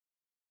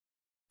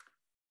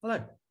Hello,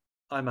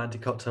 I'm Andy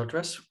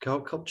Cocktaildress from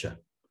Co-op Culture,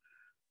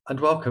 and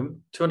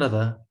welcome to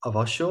another of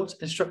our short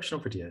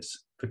instructional videos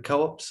for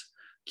co-ops,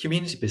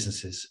 community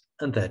businesses,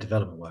 and their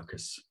development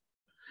workers.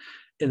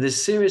 In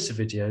this series of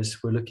videos,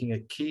 we're looking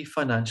at key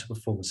financial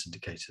performance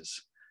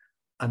indicators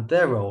and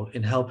their role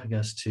in helping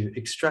us to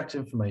extract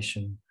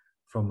information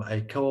from a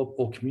co-op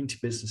or community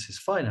business's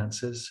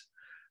finances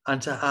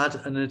and to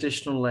add an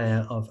additional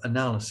layer of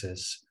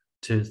analysis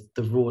to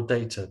the raw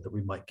data that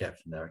we might get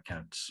from their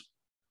accounts.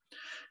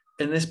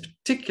 In this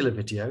particular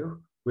video,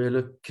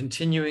 we're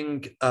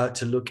continuing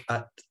to look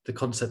at the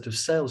concept of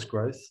sales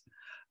growth,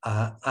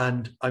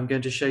 and I'm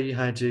going to show you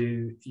how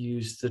to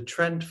use the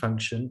trend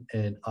function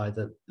in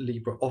either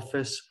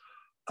LibreOffice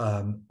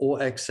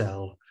or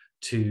Excel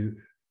to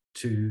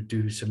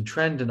do some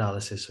trend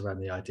analysis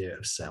around the idea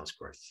of sales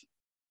growth.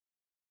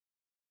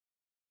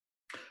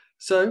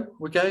 So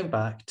we're going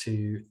back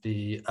to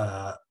the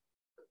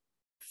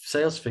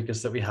sales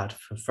figures that we had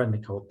for Friendly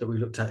Co-op that we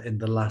looked at in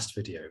the last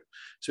video.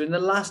 So in the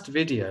last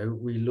video,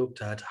 we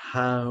looked at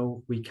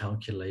how we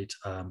calculate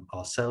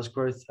our sales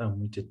growth,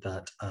 and we did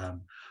that,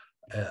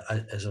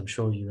 as I'm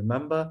sure you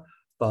remember,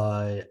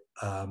 by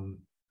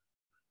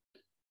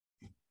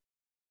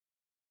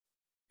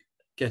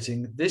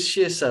getting this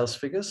year's sales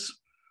figures,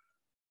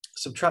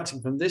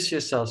 subtracting from this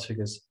year's sales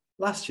figures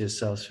last year's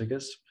sales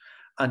figures,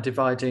 and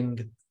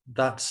dividing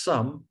that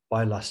sum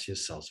by last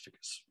year's sales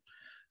figures.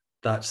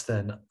 That's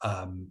then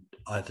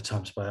either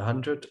times by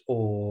 100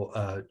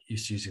 or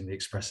using the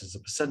express as a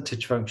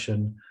percentage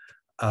function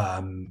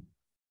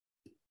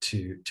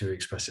to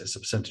express it as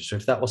a percentage. So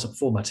if that wasn't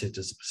formatted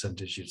as a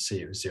percentage, you'd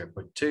see it was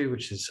 0.2,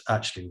 which is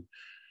actually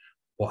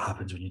what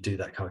happens when you do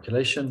that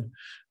calculation.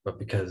 But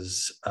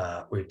because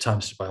we've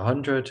times it by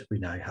 100, we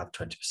now have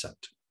 20%.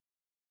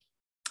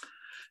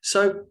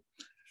 So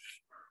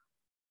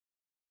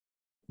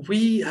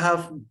we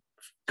have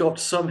got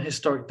some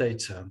historic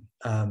data,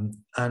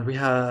 and we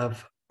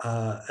have,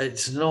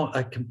 it's not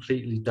a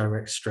completely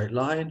direct straight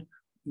line,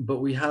 but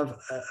we have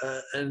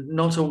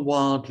not a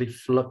wildly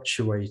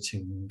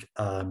fluctuating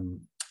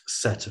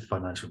set of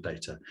financial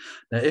data.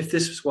 Now, if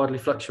this was wildly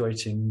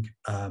fluctuating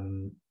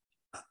and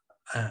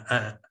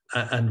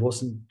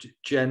wasn't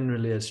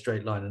generally a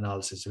straight line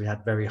analysis, so we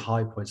had very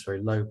high points,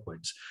 very low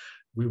points,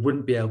 we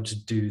wouldn't be able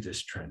to do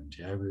this trend.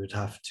 Yeah, we would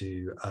have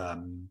to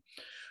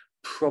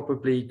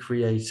probably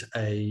create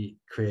a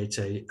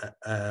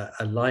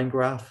line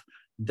graph,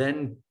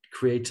 then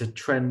create a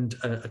trend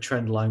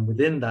line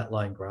within that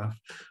line graph,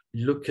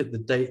 look at the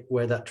date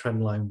where that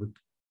trend line would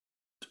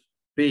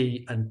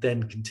be, and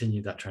then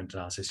continue that trend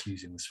analysis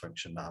using this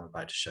function that I'm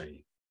about to show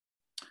you.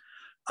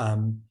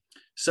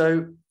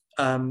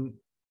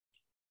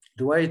 The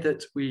way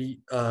that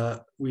we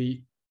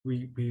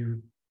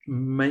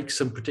make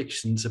some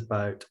predictions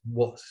about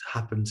what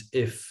happens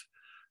if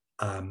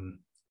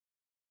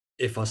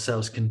our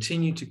sales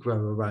continue to grow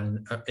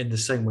around in the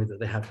same way that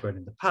they have grown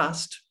in the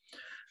past,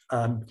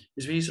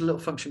 is we use a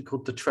little function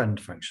called the trend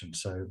function.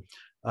 So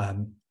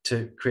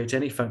to create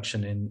any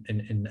function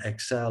in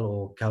Excel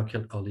or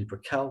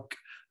LibreCalc,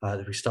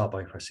 that we start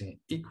by pressing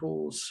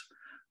equals,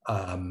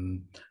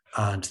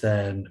 and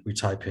then we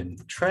type in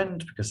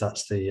trend because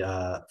that's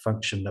the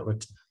function that we're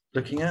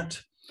looking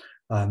at,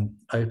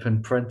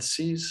 open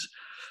parentheses.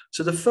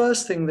 So the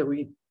first thing that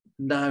we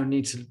now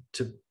need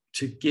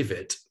to give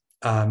it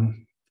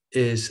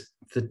is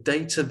the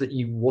data that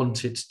you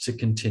want it to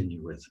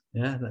continue with.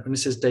 Yeah, when it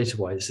says data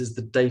Y, this is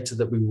the data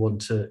that we want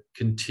to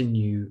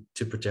continue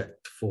to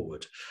project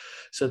forward.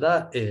 So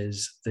that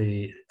is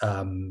the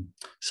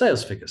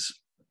sales figures.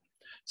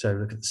 So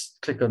look at this,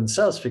 click on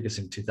sales figures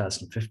in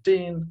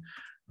 2015,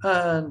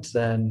 and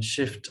then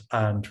shift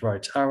and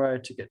right arrow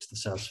to get to the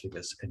sales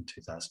figures in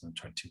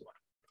 2021.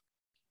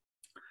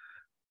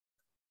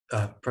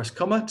 Press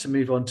comma to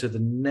move on to the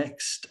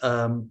next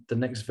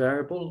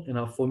variable in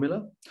our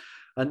formula.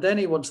 And then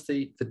he wants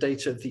the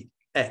data of the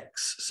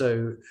x,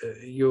 so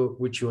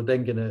which you're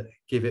then going to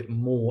give it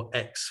more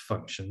x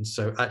functions.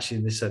 So actually,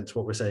 in this sense,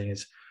 what we're saying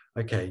is,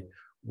 okay,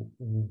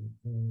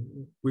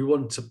 we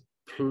want the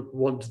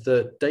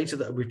data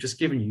that we've just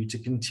given you to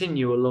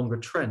continue a longer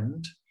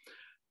trend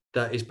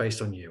that is based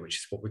on you, which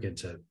is what we're going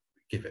to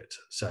give it.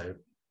 So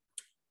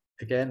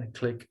again,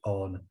 click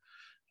on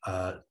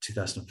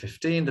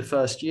 2015, the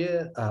first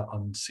year,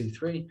 on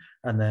C3,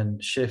 and then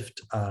shift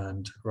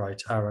and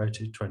right arrow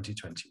to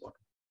 2021.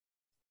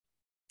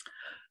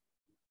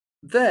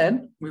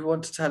 Then we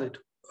want to tell it,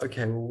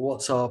 okay, well,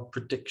 what's our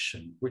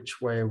prediction?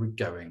 Which way are we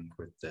going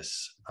with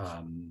this?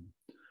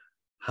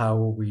 How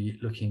are we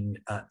looking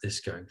at this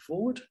going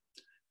forward?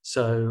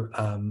 So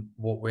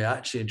what we're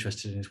actually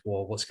interested in is,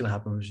 well, what's going to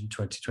happen in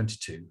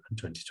 2022 and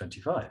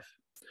 2025?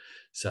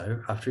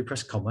 So after we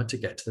press comma to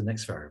get to the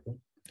next variable,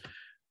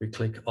 we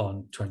click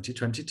on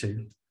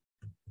 2022,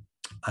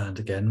 and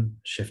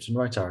again, shift and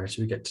right arrow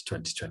till we get to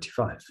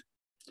 2025.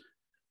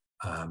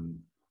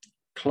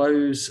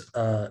 Close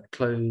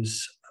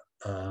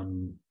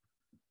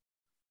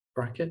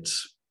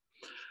brackets,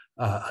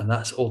 and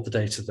that's all the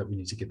data that we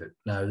need to give it.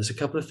 Now, there's a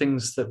couple of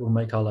things that will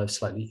make our life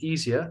slightly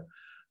easier.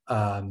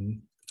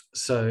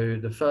 So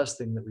the first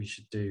thing that we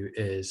should do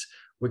is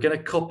we're going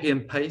to copy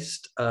and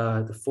paste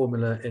the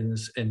formula in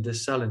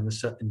this cell, in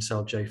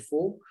cell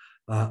J4,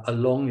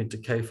 along into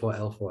K4,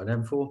 L4,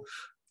 and M4.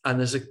 And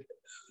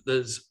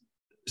there's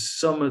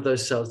some of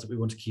those cells that we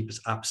want to keep as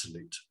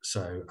absolute.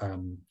 So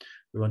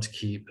we want to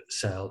keep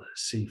cell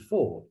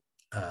C4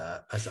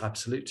 as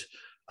absolute,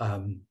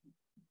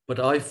 but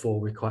I4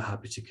 we're quite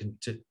happy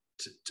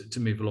to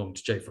move along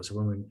to J4. So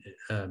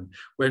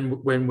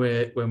when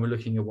we're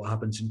looking at what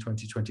happens in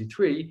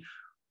 2023,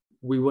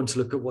 we want to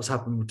look at what's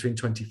happened between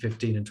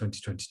 2015 and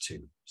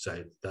 2022.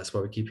 So that's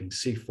why we're keeping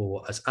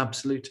C4 as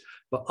absolute,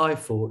 but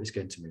I4 is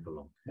going to move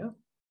along. Yeah.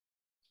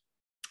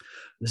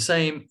 The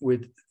same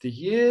with the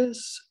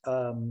years.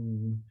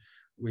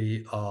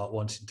 We are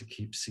wanting to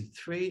keep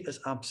C3 as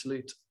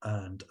absolute,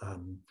 and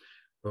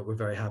but we're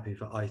very happy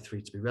for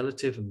I3 to be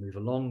relative and move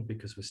along,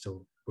 because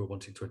we're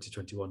wanting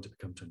 2021 to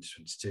become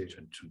 2022,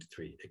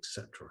 2023,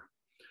 etc.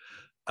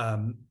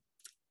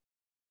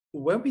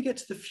 When we get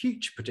to the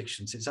future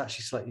predictions, it's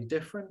actually slightly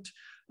different.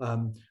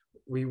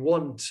 We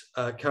want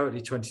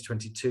currently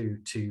 2022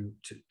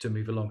 to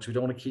move along, so we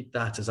don't want to keep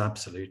that as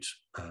absolute,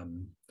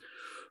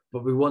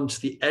 but we want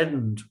the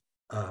end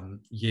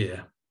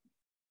year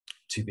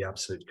to be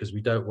absolute, because we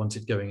don't want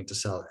it going into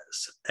cell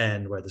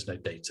N where there's no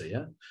data.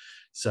 Yeah.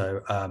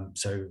 So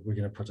we're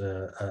going to put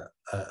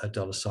a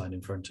dollar sign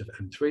in front of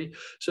M3.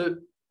 So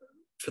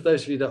for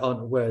those of you that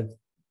aren't aware,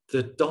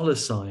 the dollar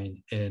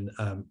sign in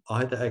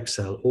either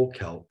Excel or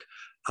Calc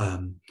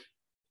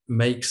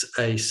makes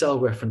a cell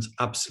reference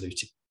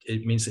absolute.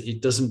 It means that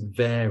it doesn't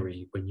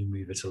vary when you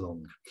move it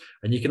along.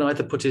 And you can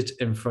either put it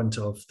in front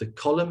of the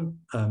column,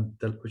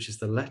 which is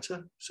the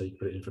letter, so you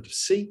put it in front of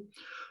C,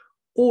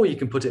 or you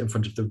can put it in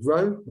front of the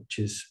row, which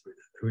is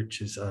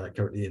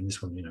currently in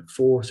this one,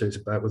 4. So it's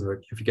about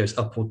whether if it goes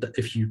up or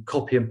if you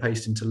copy and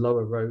paste into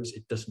lower rows,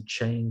 it doesn't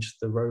change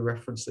the row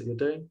reference that you're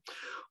doing.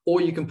 Or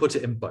you can put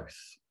it in both.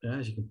 Yeah,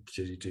 you can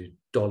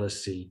do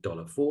 $C,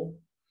 $4.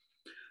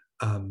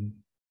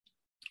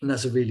 And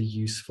that's a really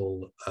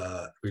useful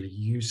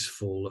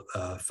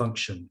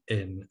function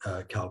in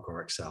Calc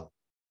or Excel.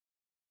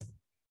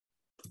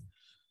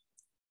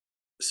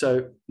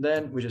 So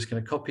then we're just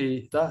going to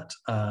copy that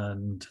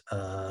and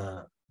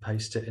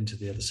paste it into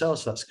the other cell.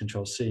 So that's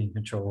Control C and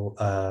Control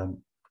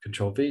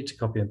V to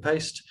copy and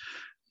paste.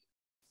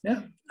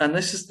 Yeah, and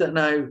this is that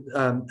now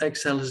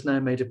Excel has now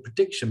made a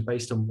prediction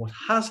based on what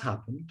has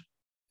happened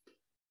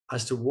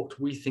as to what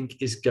we think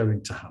is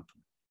going to happen.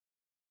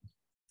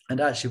 And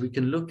actually we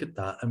can look at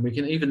that, and we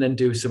can even then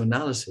do some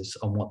analysis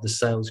on what the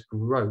sales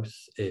growth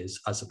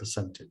is as a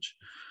percentage,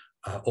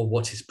 or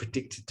what is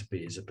predicted to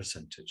be as a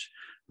percentage.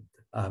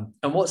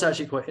 And what's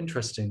actually quite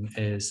interesting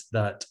is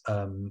that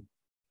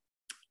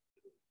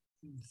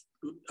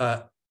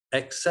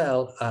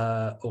Excel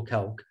or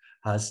Calc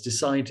has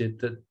decided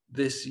that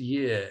this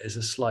year is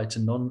a slight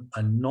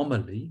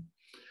anomaly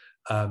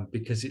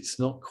because it's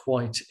not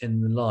quite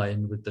in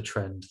line with the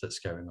trend that's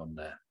going on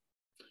there.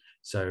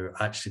 So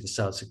actually the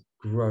sales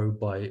grow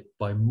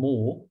by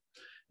more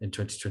in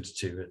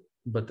 2022,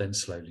 but then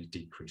slowly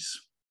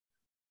decrease.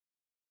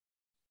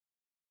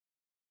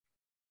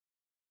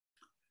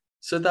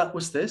 So that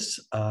was this,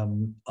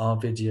 our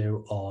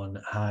video on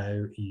how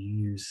you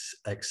use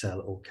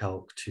Excel or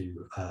Calc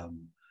to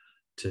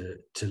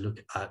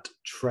look at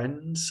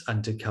trends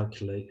and to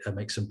calculate,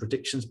 make some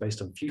predictions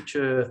based on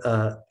future,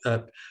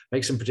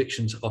 make some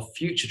predictions of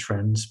future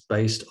trends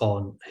based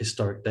on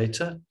historic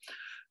data.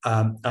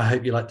 I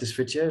hope you liked this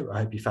video. I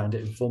hope you found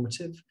it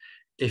informative.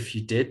 If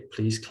you did,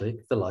 please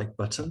click the like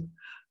button.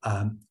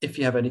 If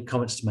you have any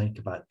comments to make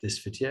about this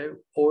video,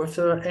 or if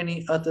there are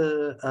any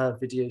other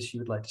videos you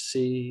would like to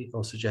see,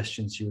 or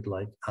suggestions you would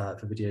like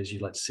for videos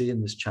you'd like to see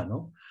in this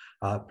channel,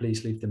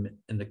 please leave them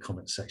in the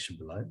comments section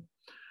below.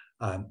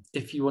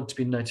 If you want to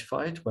be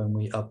notified when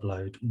we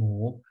upload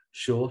more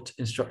short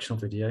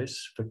instructional videos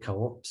for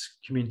co-ops,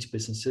 community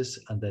businesses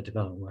and their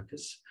development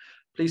workers,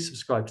 please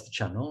subscribe to the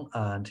channel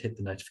and hit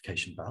the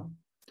notification bell.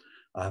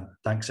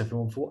 Thanks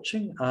everyone for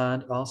watching,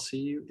 and I'll see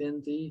you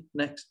in the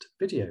next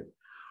video,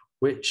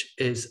 which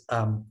is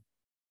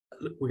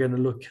we're going to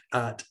look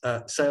at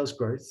sales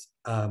growth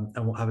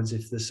and what happens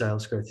if the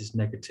sales growth is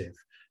negative.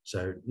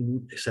 So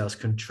sales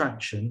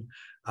contraction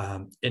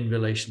in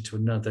relation to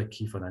another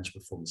key financial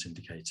performance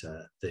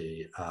indicator,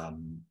 the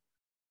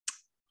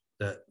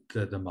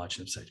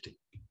margin of safety.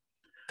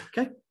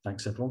 Okay,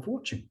 thanks everyone for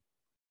watching.